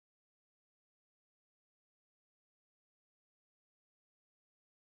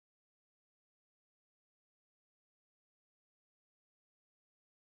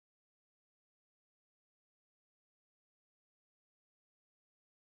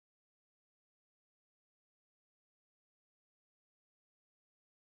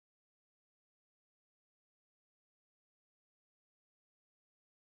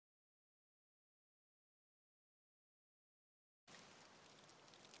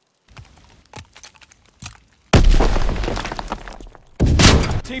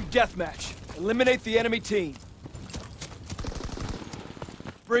Team deathmatch. Eliminate the enemy team.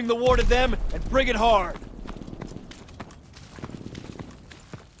 Bring the war to them and bring it hard.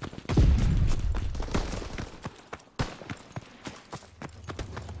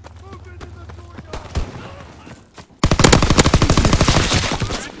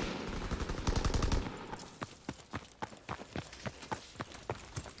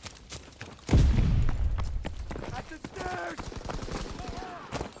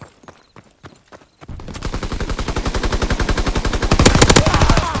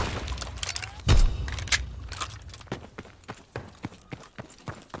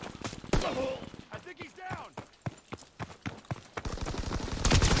 I think he's down!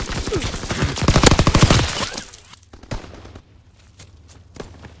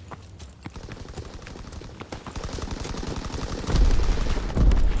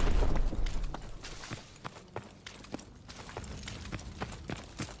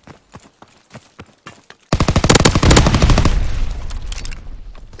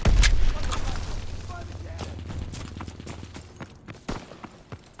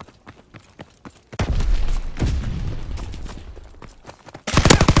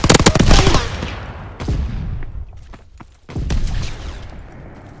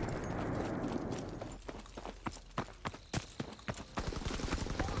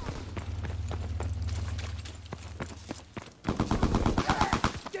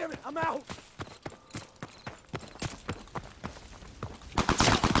 I'm out!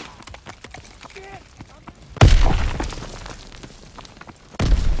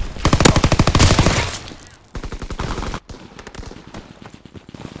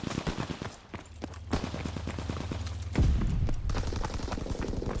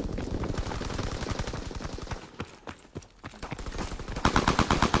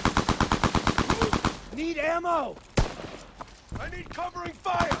 Need ammo! I need covering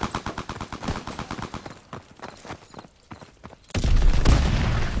fire!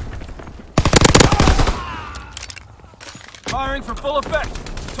 Firing for full effect.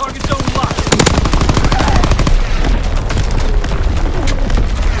 Target zone locked.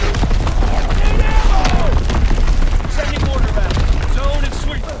 Need ammo! Sending order back. Zone and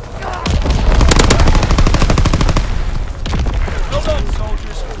sweep. Well done,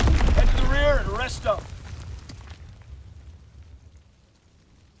 soldiers. Head to the rear and rest up.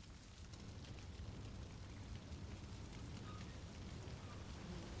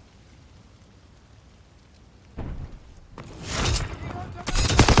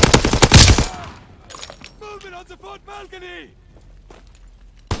 On the port balcony!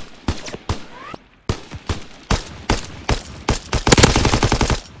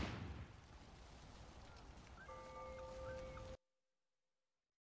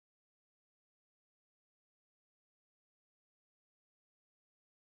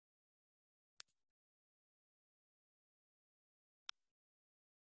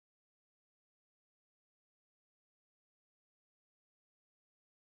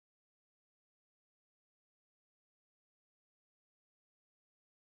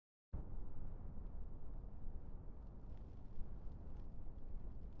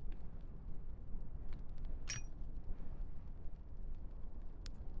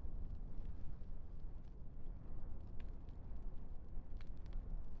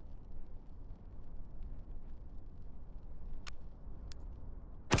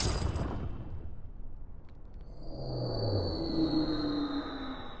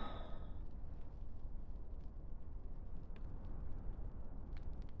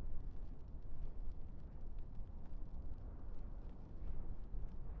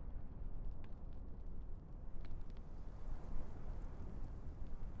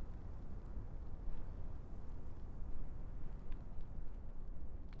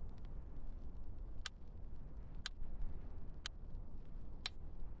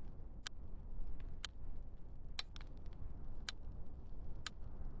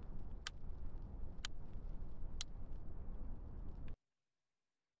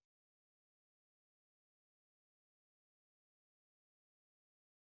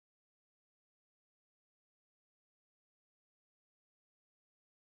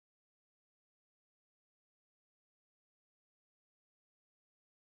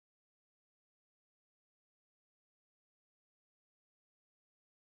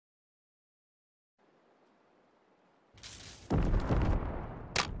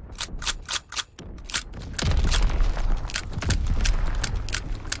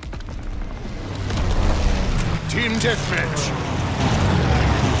 Team deathmatch.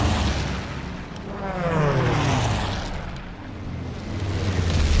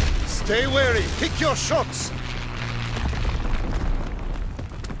 Stay wary. Pick your shots.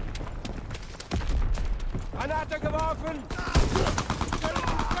 geworfen!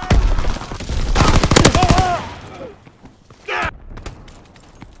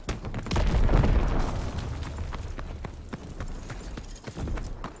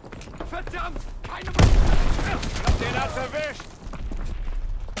 Verdammt! Keine Den hat's erwischt!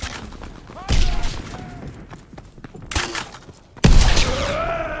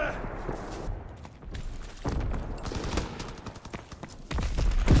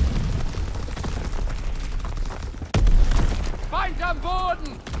 Feind am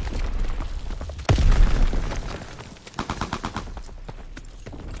Boden!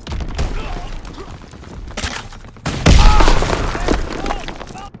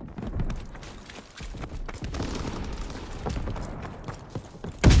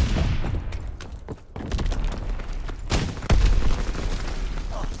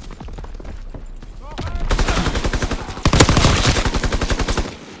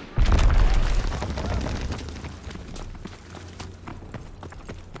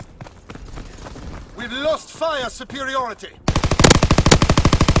 We've lost fire superiority.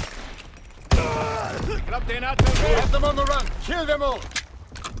 Ich glaub, den hat's erwischt! Have them on the run. Kill them all.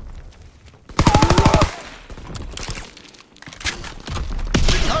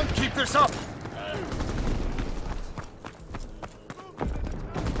 We can't keep this up.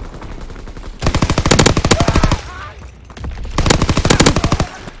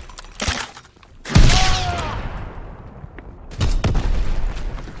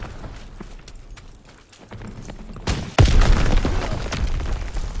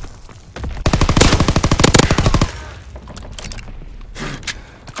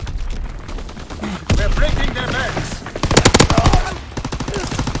 We're breaking their backs.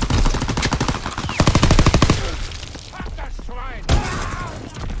 Pack das Schwein!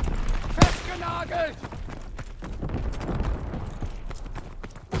 Festgenagelt!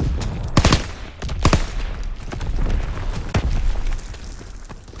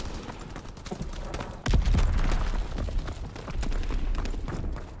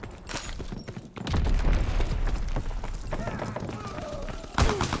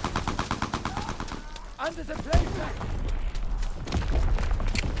 Under the playback!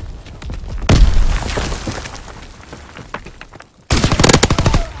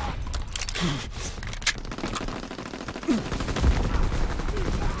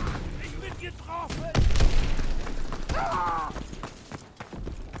 Ich bin getroffen!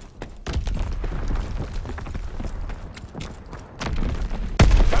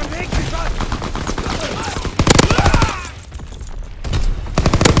 Da bewegt sich was!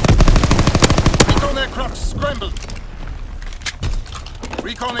 Recon aircraft scrambled.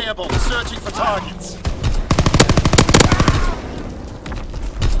 Recon airborne searching for targets.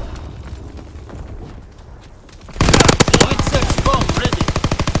 Point 6 bomb ready.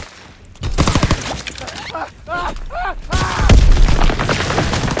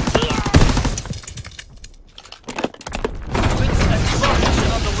 Point 6 bomb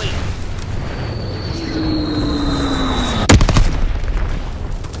mission on the way.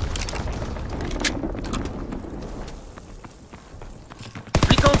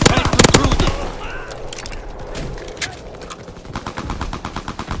 Recon flight concluded.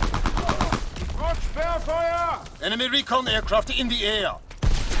 Sperrfeuer! Enemy recon aircraft in the air.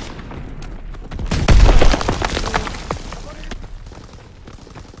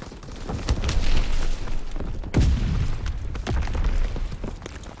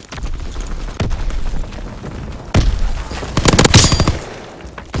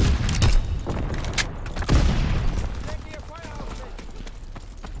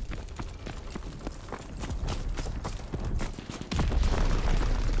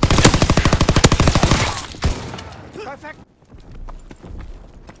 Perfekt!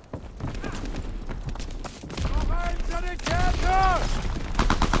 Noch ein Sanitäter!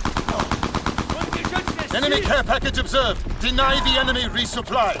 Ungeschütztes Enemy Ziel! care package observed. Deny the enemy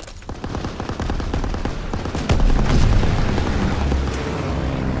resupply.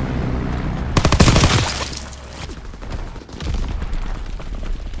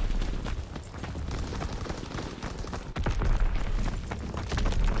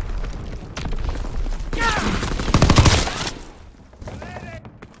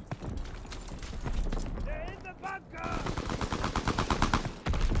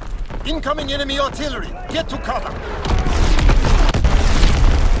 Incoming enemy artillery. Get to cover.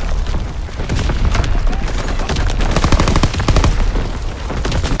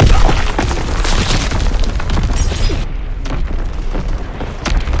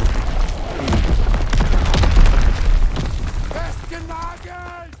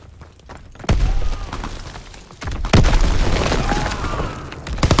 Festgenagelt!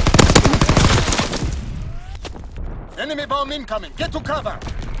 Enemy bomb incoming. Get to cover.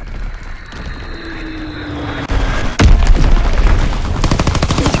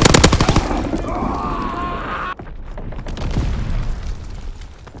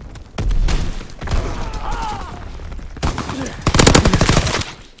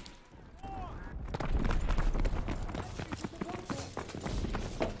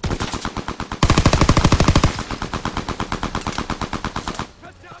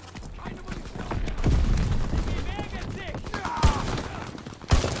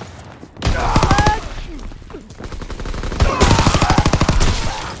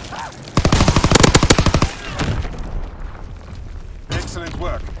 Excellent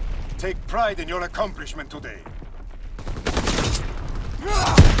work. Take pride in your accomplishment today.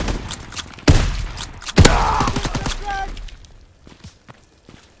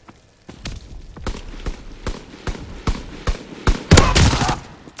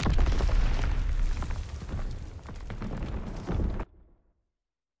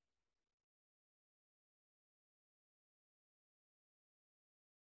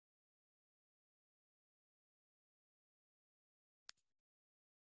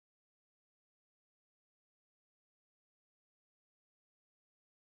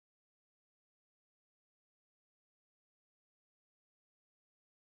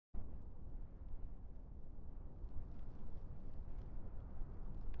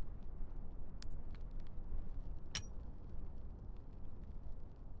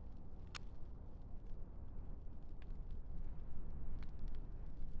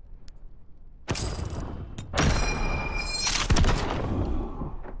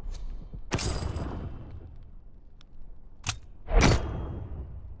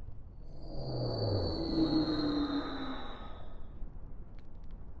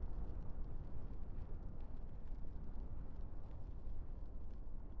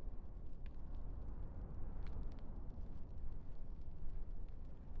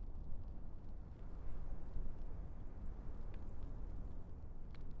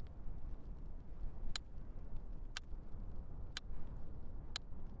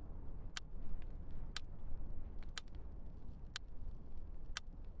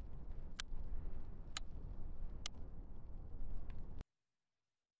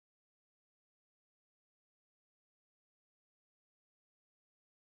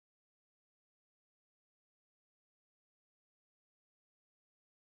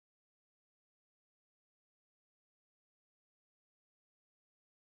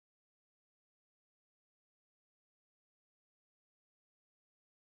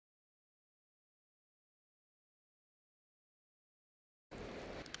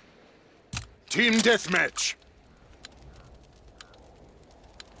 Team deathmatch.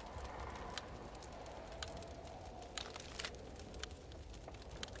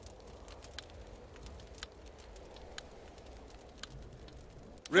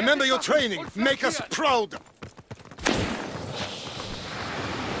 Remember your training. Make us proud.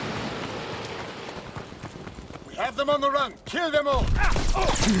 We have them on the run. Kill them all.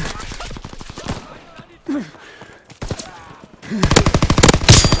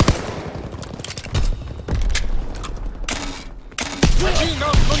 Machine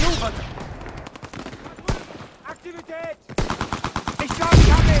outmaneuvered. Aktivität! Ich glaube,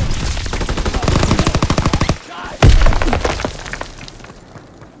 ich habe ihn!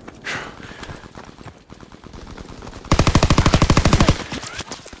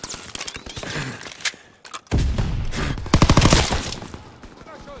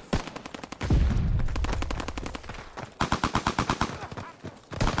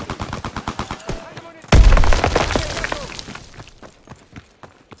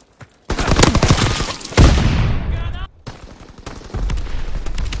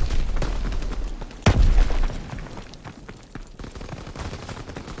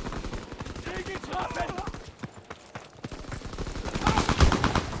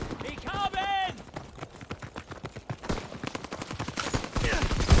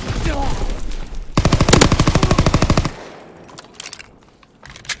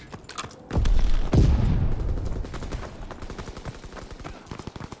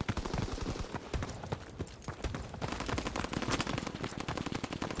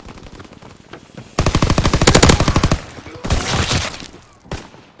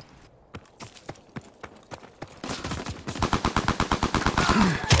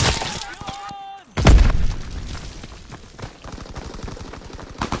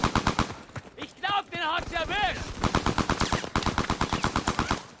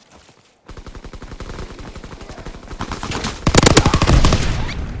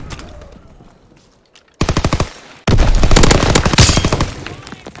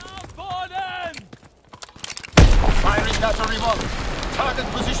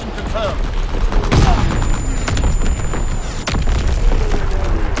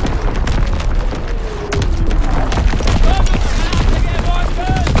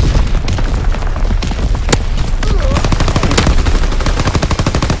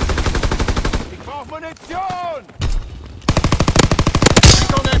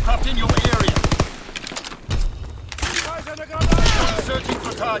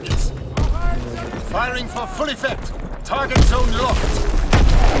 targets. Firing for full effect. Target zone locked.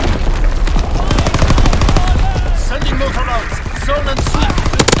 Sending motor rounds. Zone and sweep.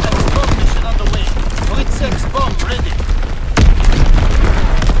 Blitz bomb mission underway. Blitz bomb ready.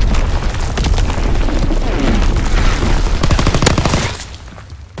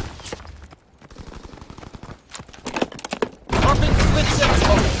 Dropping Blitz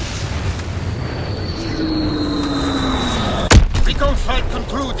bomb. Recon flight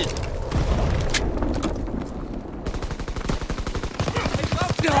concluded.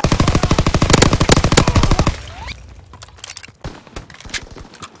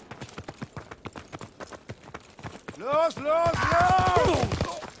 Los!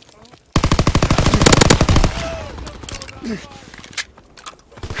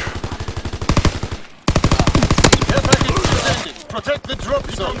 Care package presented. Protect the drop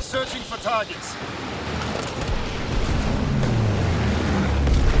zone. Searching for targets.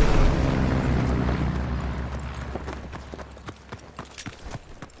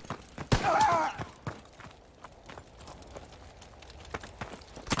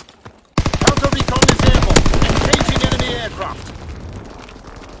 Counter-recon is airborne. Engaging enemy aircraft.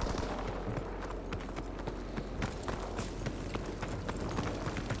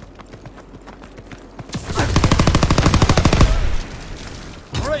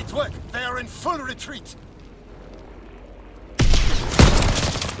 Great work. They are in full retreat.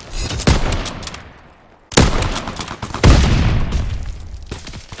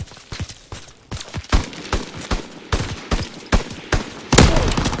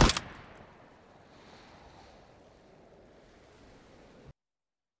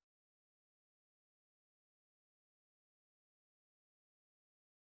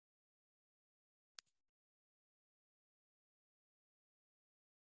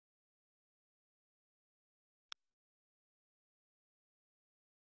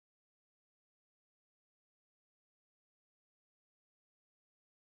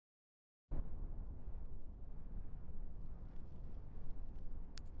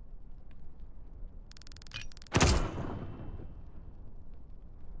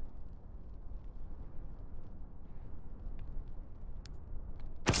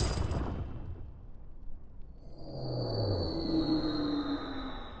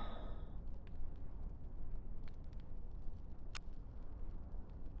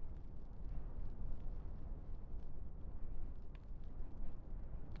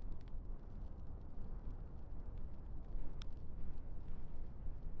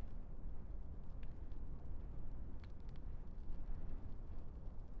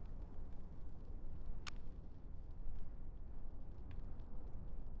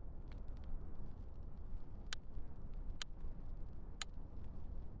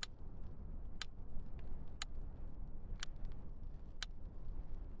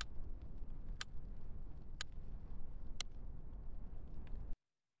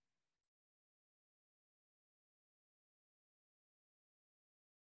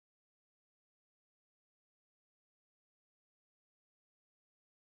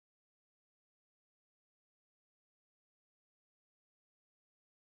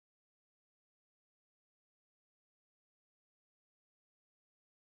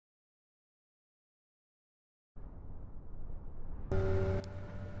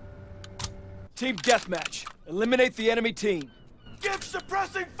 Team deathmatch. Eliminate the enemy team. Give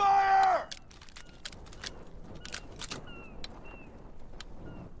suppressing fire!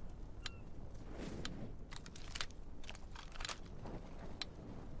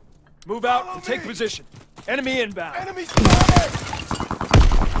 Move out Follow and take me. position. Enemy inbound. Enemy spotted!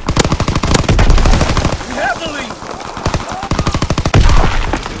 We have the lead.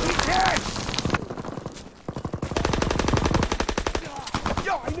 We can!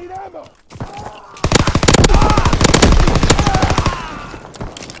 Yo, I need ammo!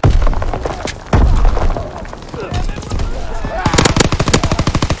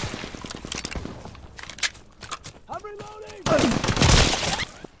 I'm reloading.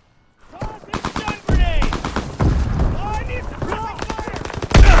 Tossing stun grenade. Oh, I need suppressing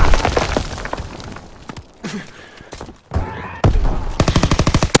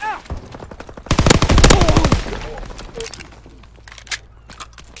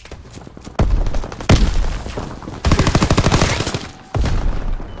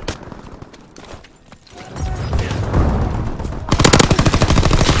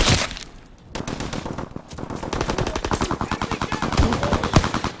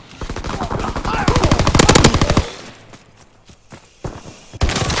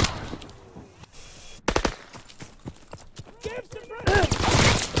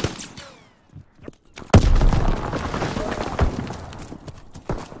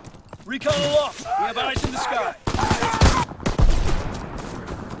Recon aloft. We have eyes in the sky.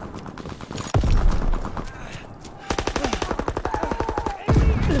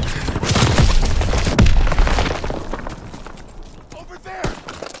 Over there!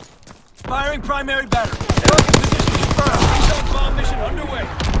 Firing primary battery. Target position confirmed. Recon bomb mission underway.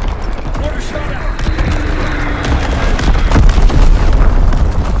 Order shot out.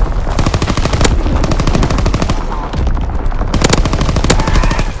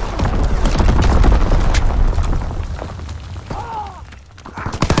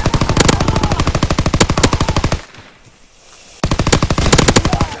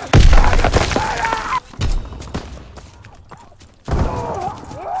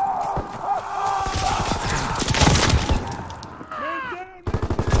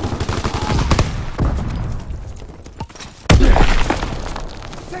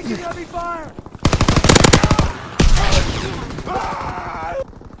 Taking heavy fire!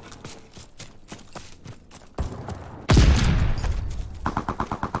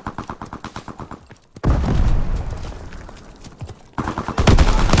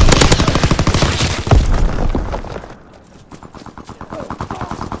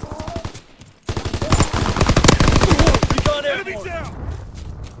 Recon Enemy airborne. down!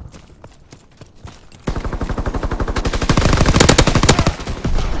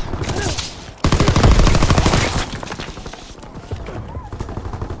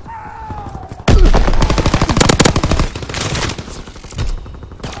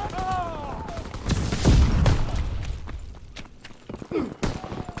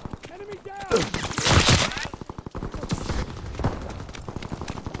 Enemy down!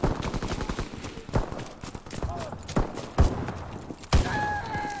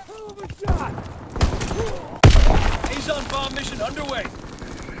 Hell of a shot! Azon bomb mission underway.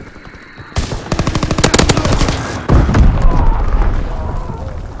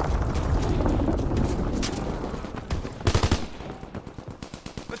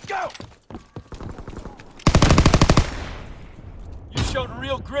 Let's go! You showed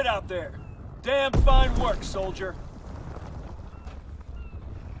real grit out there. Damn fine work, soldier.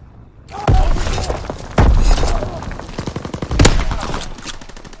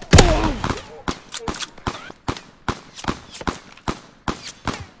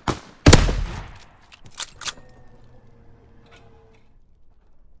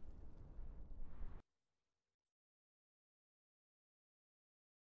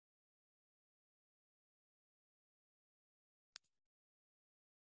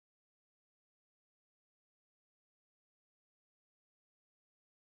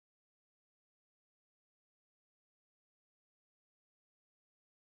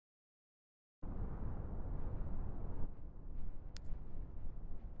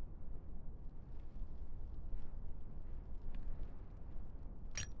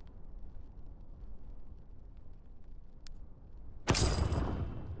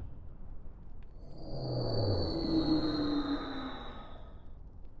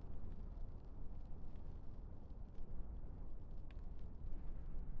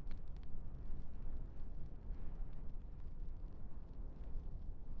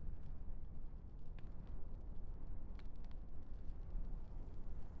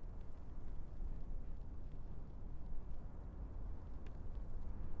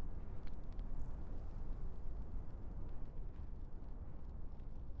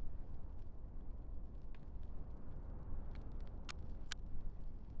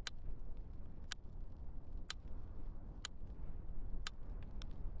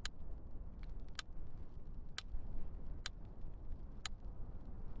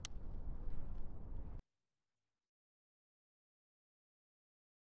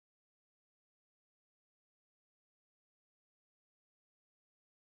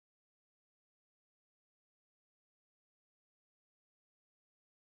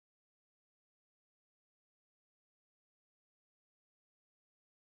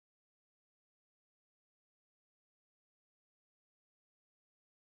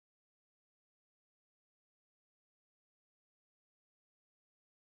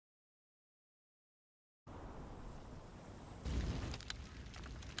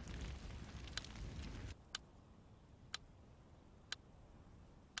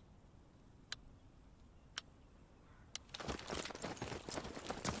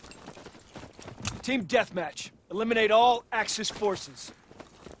 Team deathmatch. Eliminate all Axis forces.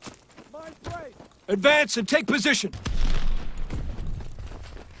 Mine free! Advance and take position.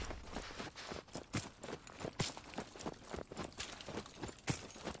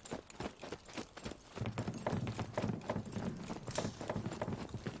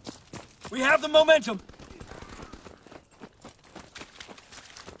 We have the momentum.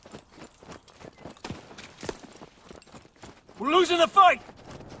 We're losing the fight!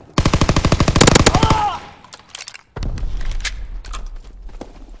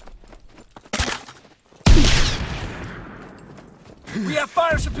 We have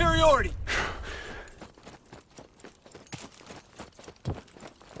fire superiority!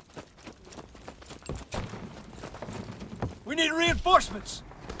 We need reinforcements!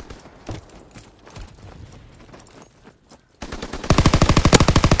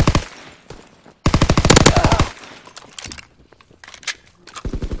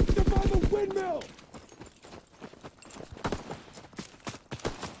 Step on the windmill!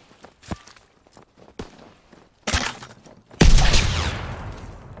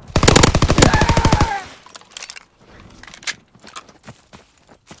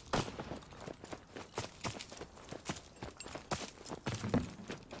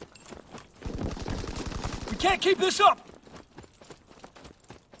 Can't keep this up!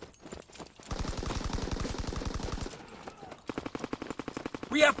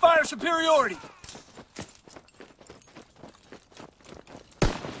 We have fire superiority!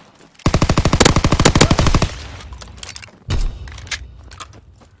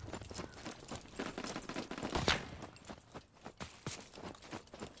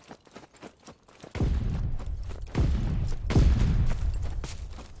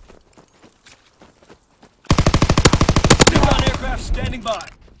 Standing by.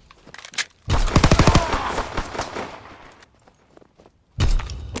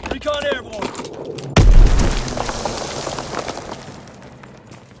 Recon airborne.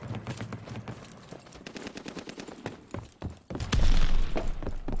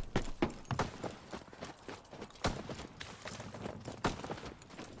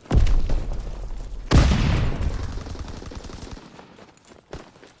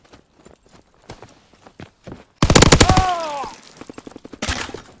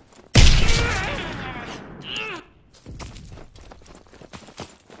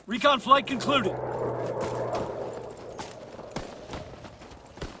 Recon flight concluded.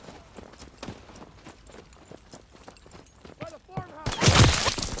 By the farmhouse!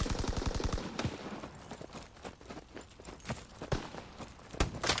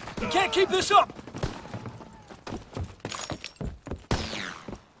 We can't keep this up!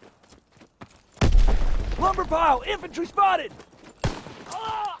 Lumber pile! Infantry spotted!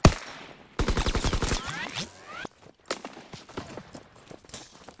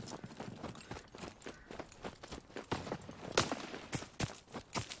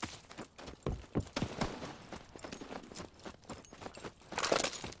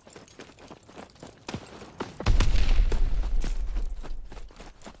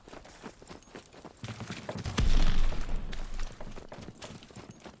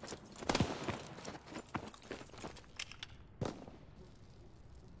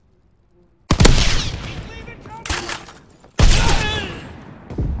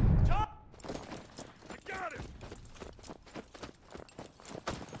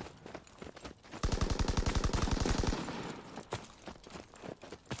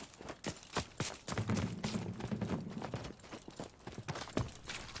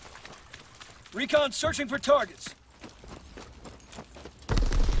 Recon searching for targets.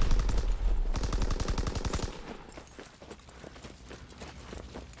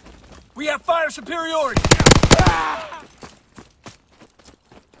 We have fire superiority.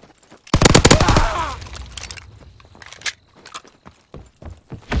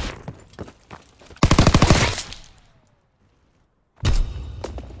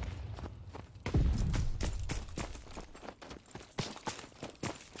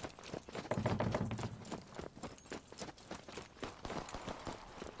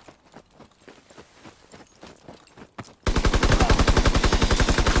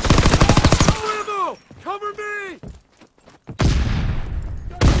 Cover me!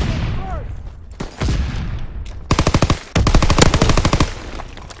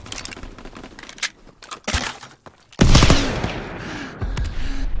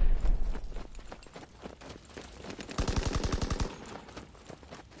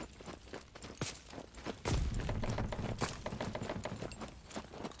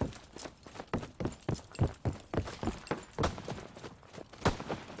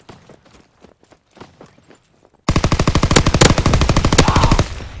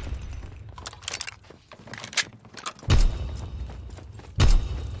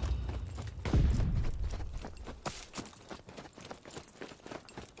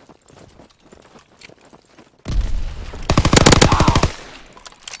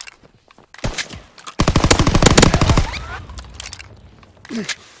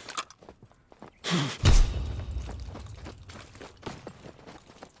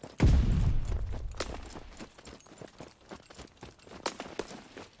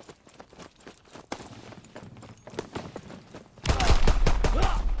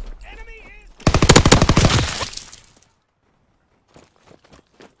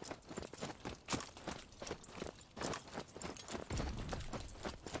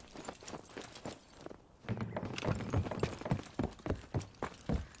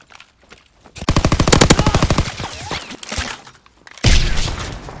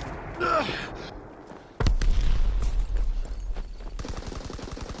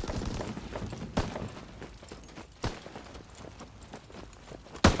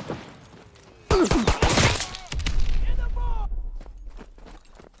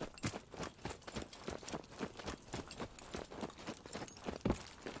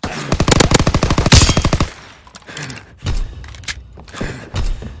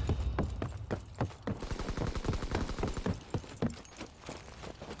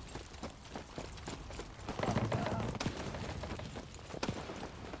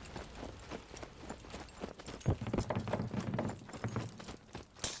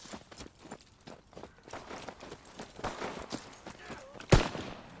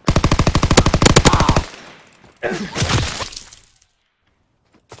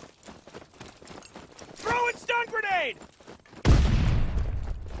 Throwing stun grenade!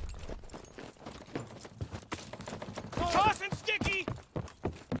 Tossing sticky!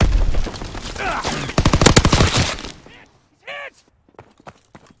 Hit!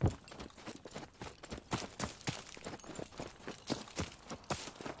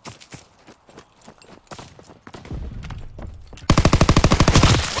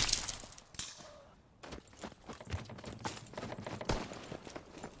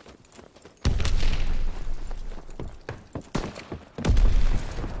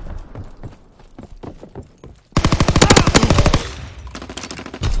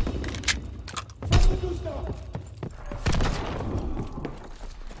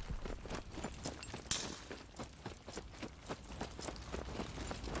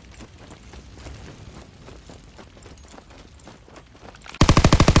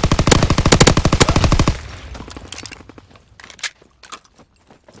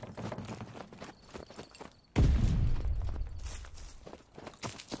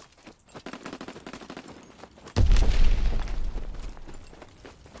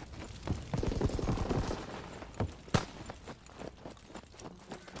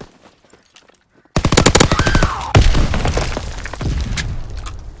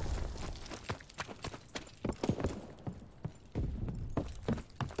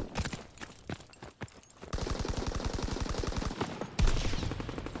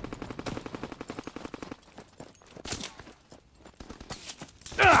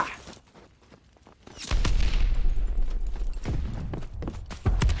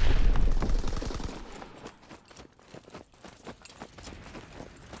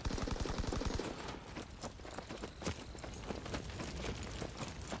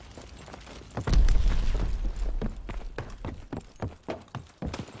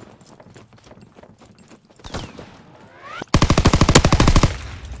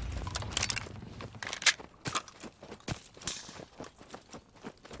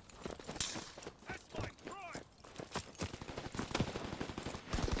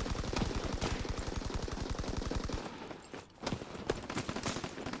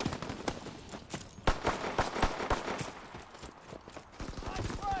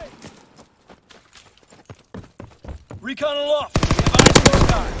 Recon aloft. We have eyes on our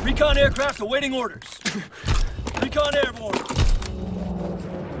sky. Recon aircraft awaiting orders. Recon airborne.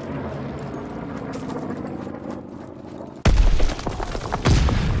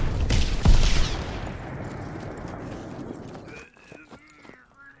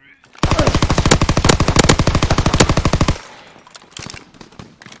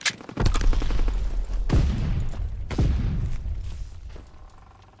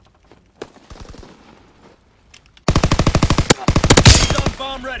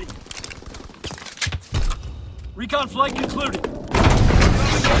 Bomb ready. Recon flight concluded.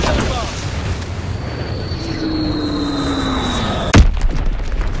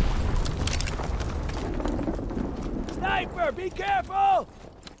 Sniper, be careful!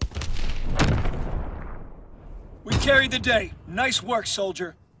 We carried the day. Nice work,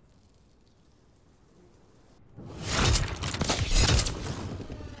 soldier.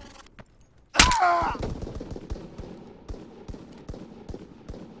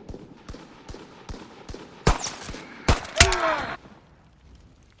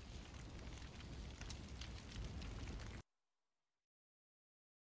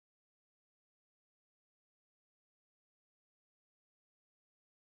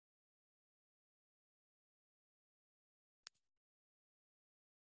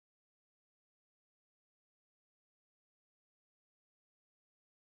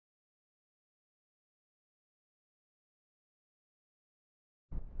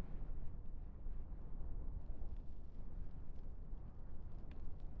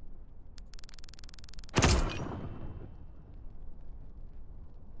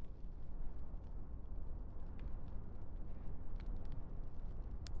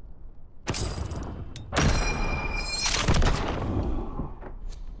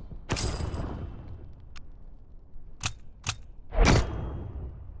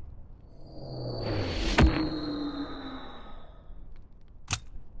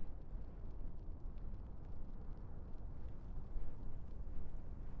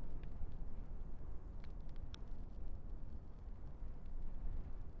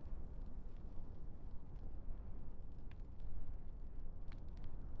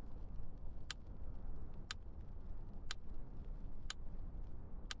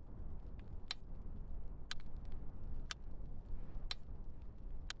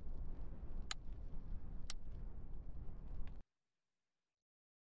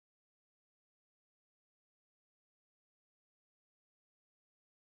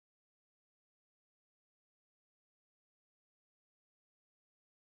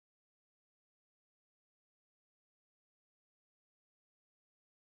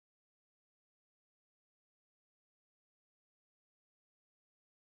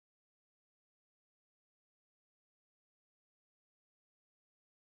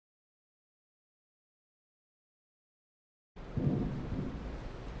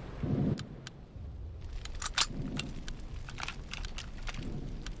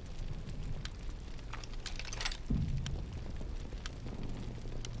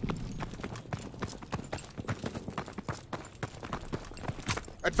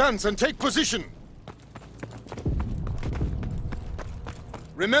 Advance and take position!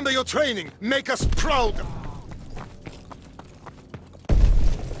 Remember your training. Make us proud!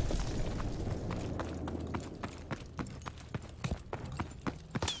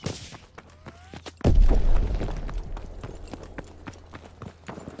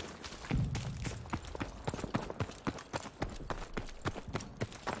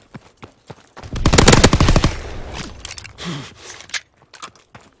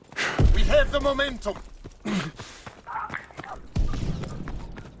 We have the momentum!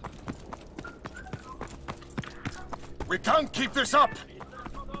 We can't keep this up!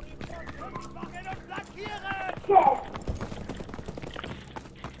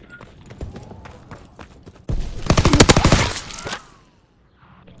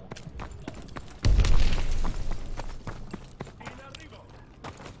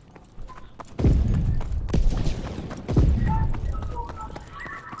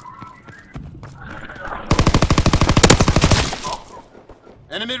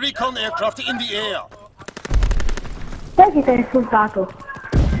 Enemy recon aircraft in the air. Sai che ti ha insultato?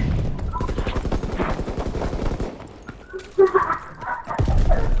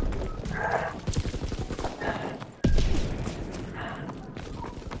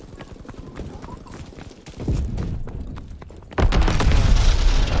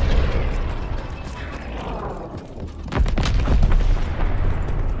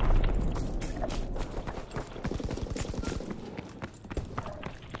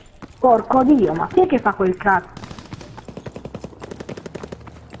 Porco Dio, ma chi è che fa quel cazzo?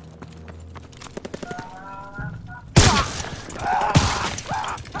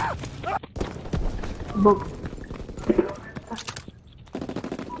 Boh.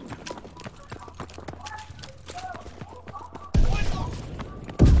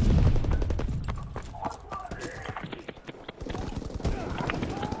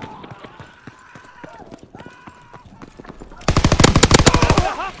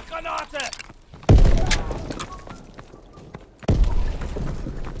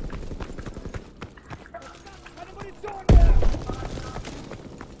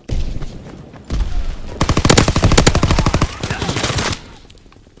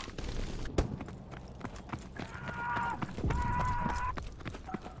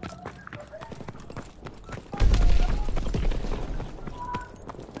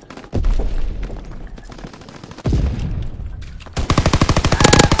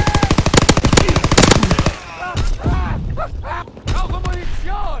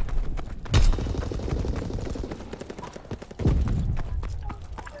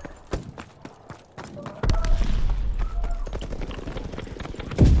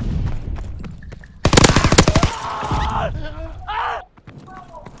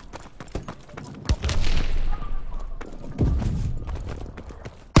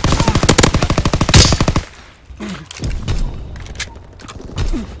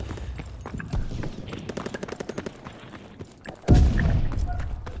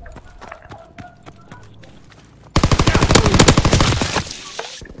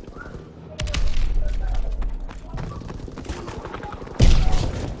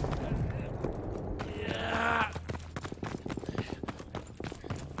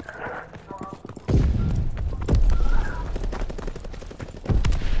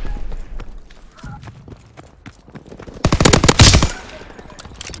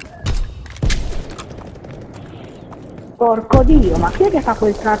 Porco Dio, ma chi è che fa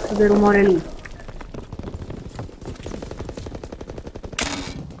quel cazzo di rumore lì?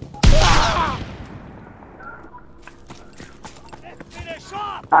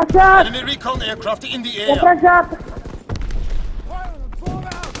 Assad! Enemy recon aircraft in the Ho air. preso!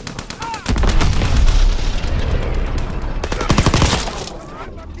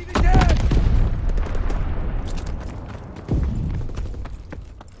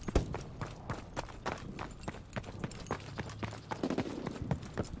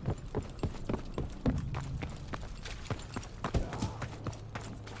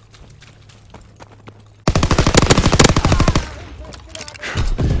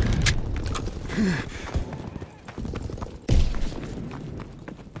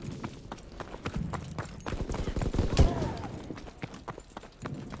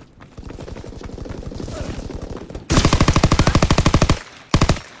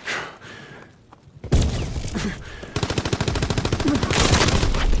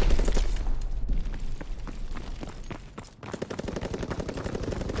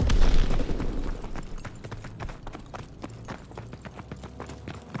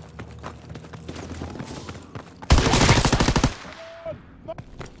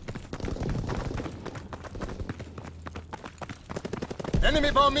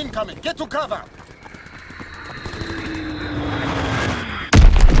 Enemy bomb incoming. Get to cover.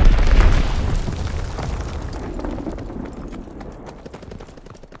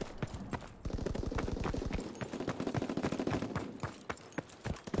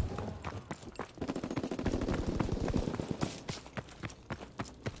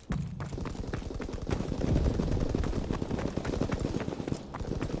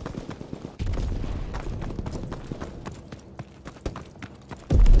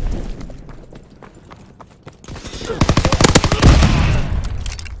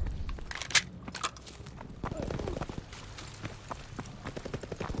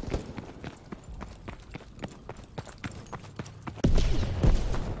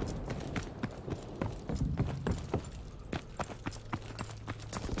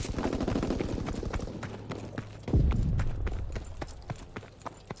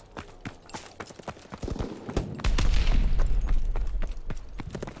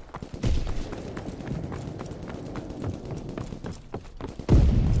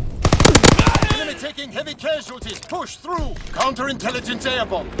 Taking heavy casualties. Push through. Counterintelligence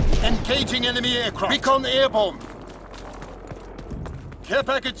airborne. Engaging enemy aircraft. Recon airborne. Care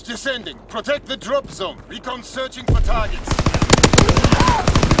package descending. Protect the drop zone. Recon searching for targets.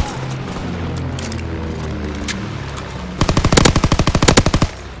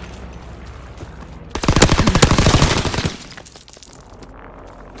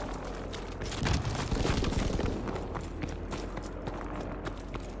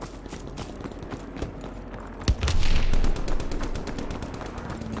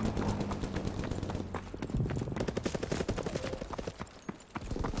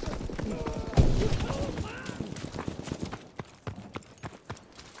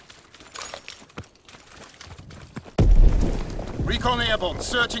 Recon airborne,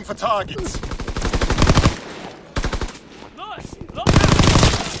 searching for targets.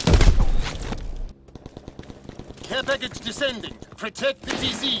 Care package descending. Protect the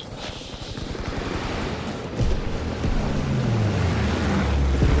DZ.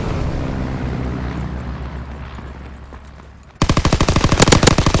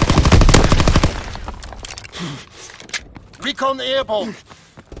 Recon airborne.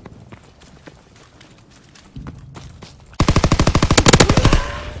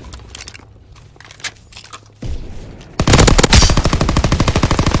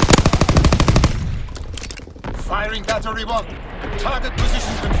 Firing battery 1. Target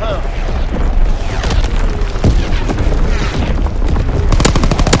position confirmed.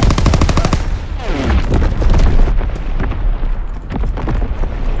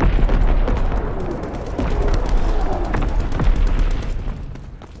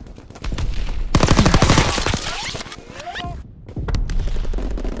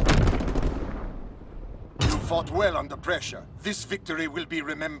 You fought well under pressure. This victory will be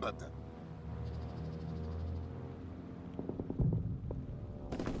remembered.